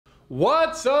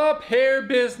What's up, hair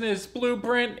business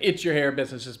blueprint? It's your hair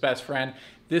business's best friend.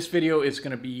 This video is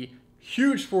going to be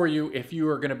huge for you if you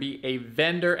are going to be a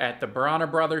vendor at the Bronner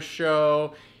Bros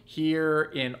Show here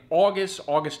in August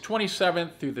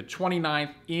 27th through the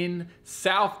 29th in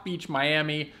South Beach,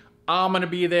 Miami. I'm going to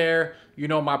be there. You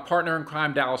know, my partner in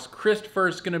crime, Dallas Christopher,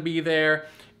 is going to be there.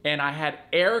 And I had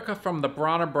Erika from the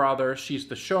Bronner Brothers. She's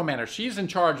the show manager. She's in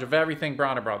charge of everything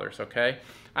Bronner Brothers, okay?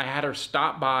 I had her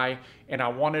stop by and I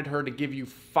wanted her to give you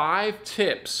 5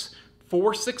 tips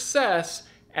for success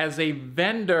as a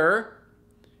vendor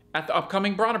at the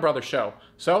upcoming Bronner Brothers show.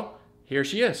 So here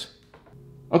she is.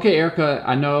 Okay, Erika,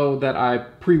 I know that I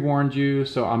pre-warned you,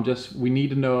 so we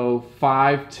need to know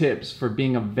 5 tips for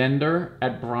being a vendor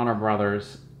at Bronner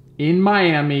Brothers in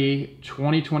Miami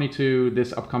 2022,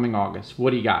 this upcoming August.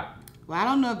 What do you got? Well, I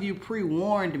don't know if you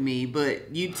pre-warned me,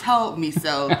 but you told me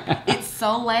so. It's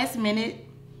so last minute.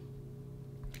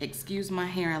 Excuse my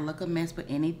hair, I look a mess, but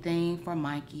anything for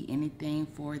Mikey, anything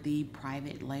for the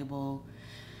private label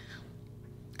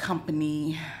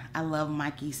company. I love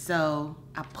Mikey, so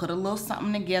I put a little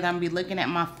something together. I'm gonna be looking at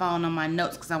my phone on my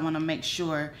notes because I want to make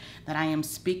sure that I am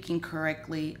speaking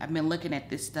correctly. I've been looking at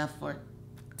this stuff for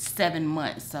 7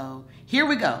 months, so here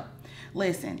we go.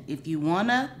 Listen, if you want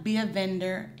to be a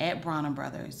vendor at Bronner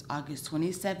Brothers, August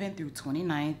 27th through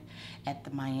 29th at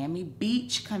the Miami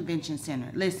Beach Convention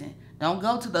Center. Listen, don't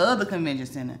go to the other convention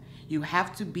center. You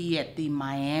have to be at the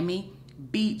Miami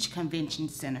Beach Convention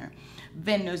Center.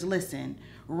 Vendors, listen,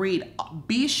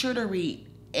 be sure to read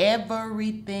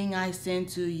everything I send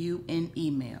to you in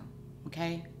email,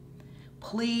 okay?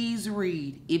 Please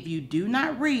read. If you do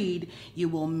not read, you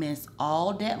will miss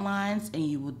all deadlines and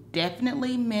you will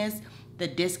definitely miss the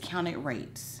discounted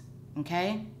rates,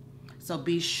 okay? So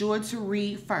be sure to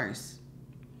read first.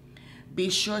 Be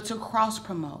sure to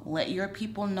cross-promote. Let your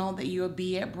people know that you'll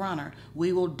be at Bronner.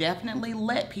 We will definitely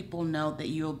let people know that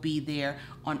you'll be there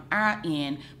on our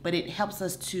end, but it helps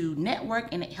us to network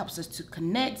and it helps us to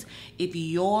connect. If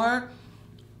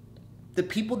the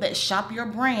people that shop your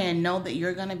brand know that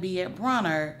you're gonna be at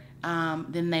Bronner,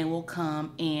 then they will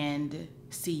come and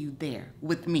see you there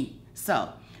with me.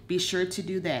 So be sure to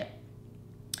do that.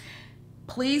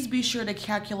 Please be sure to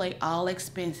calculate all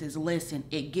expenses. Listen,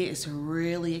 it gets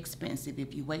really expensive.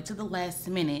 If you wait to the last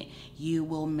minute, you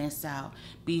will miss out.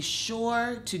 Be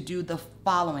sure to do the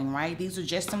following, right? These are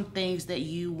just some things that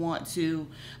you want to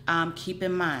keep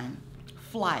in mind.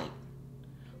 Flight,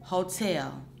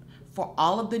 hotel. For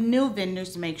all of the new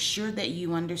vendors, make sure that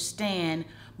you understand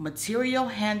material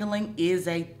handling is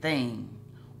a thing.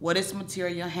 What is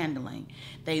material handling?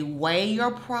 They weigh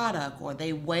your product or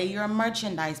they weigh your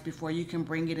merchandise before you can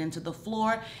bring it into the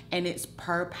floor, and it's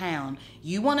per pound.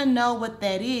 You want to know what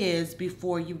that is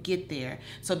before you get there.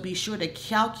 So be sure to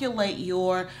calculate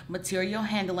your material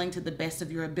handling to the best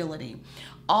of your ability.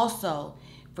 Also,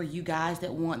 for you guys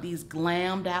that want these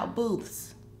glammed out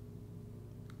booths,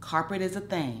 carpet is a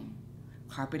thing.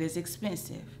 Carpet is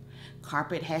expensive.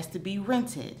 Carpet has to be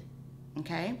rented,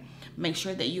 okay? Make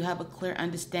sure that you have a clear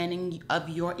understanding of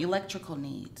your electrical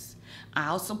needs.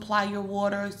 I'll supply your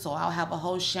water, so I'll have a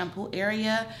whole shampoo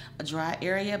area, a dry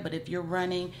area, but if you're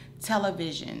running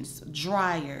televisions,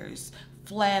 dryers,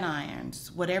 flat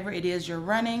irons, whatever it is you're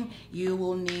running, you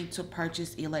will need to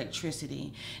purchase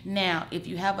electricity. Now, if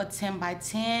you have a 10 by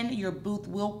 10, your booth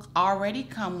will already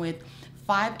come with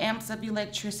 5 amps of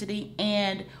electricity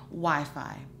and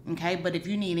Wi-Fi, okay? But if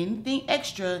you need anything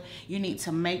extra, you need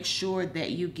to make sure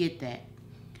that you get that.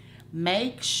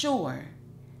 Make sure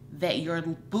that your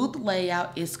booth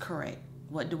layout is correct.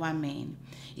 What do I mean?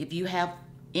 If you have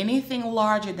anything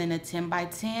larger than a 10 by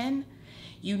 10,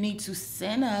 you need to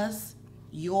send us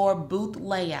your booth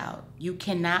layout. You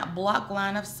cannot block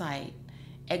line of sight.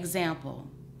 Example,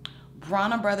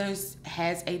 Bronner Brothers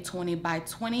has a 20 by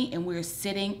 20 and we're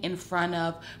sitting in front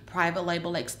of Private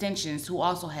Label Extensions, who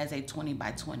also has a 20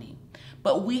 by 20.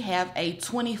 But we have a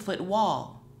 20-foot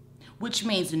wall, which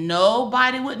means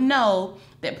nobody would know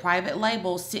that Private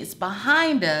Label sits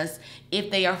behind us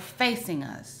if they are facing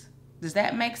us. Does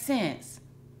that make sense?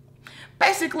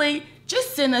 Basically,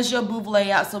 just send us your booth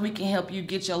layout so we can help you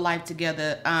get your life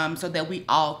together so that we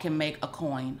all can make a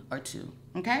coin or two,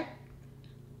 okay?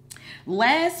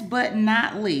 Last but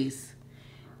not least,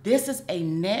 this is a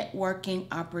networking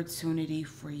opportunity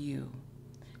for you.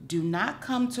 Do not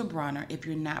come to Bronner if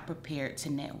you're not prepared to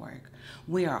network.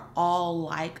 We are all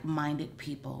like-minded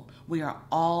people. We are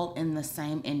all in the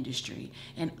same industry.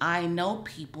 And I know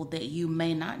people that you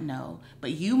may not know,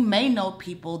 but you may know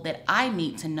people that I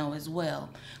need to know as well.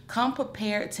 Come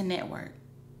prepared to network.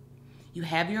 You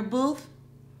have your booth.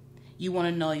 You want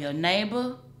to know your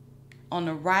neighbor, on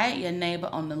the right, your neighbor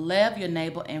on the left, your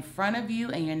neighbor in front of you,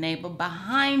 and your neighbor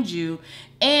behind you.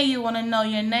 And you want to know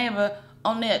your neighbor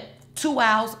on that 2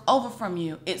 hours over from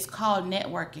you. It's called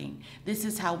networking. This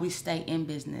is how we stay in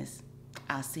business.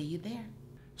 I'll see you there.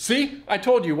 See, I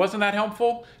told you, wasn't that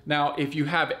helpful? Now, if you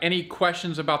have any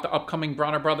questions about the upcoming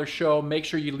Bronner Bros Show, make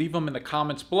sure you leave them in the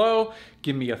comments below.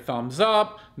 Give me a thumbs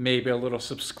up, maybe a little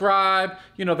subscribe.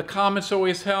 You know, the comments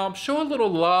always help. Show a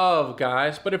little love,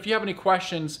 guys. But if you have any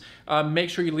questions, make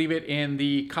sure you leave it in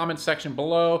the comment section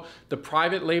below. The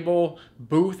private label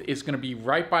booth is gonna be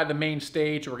right by the main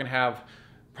stage. We're gonna have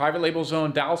Private Label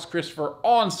Zone, Dallas Christopher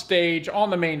on stage, on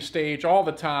the main stage all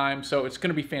the time. So it's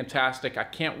gonna be fantastic. I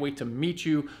can't wait to meet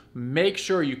you. Make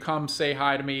sure you come say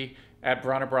hi to me at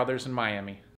Bronner Brothers in Miami.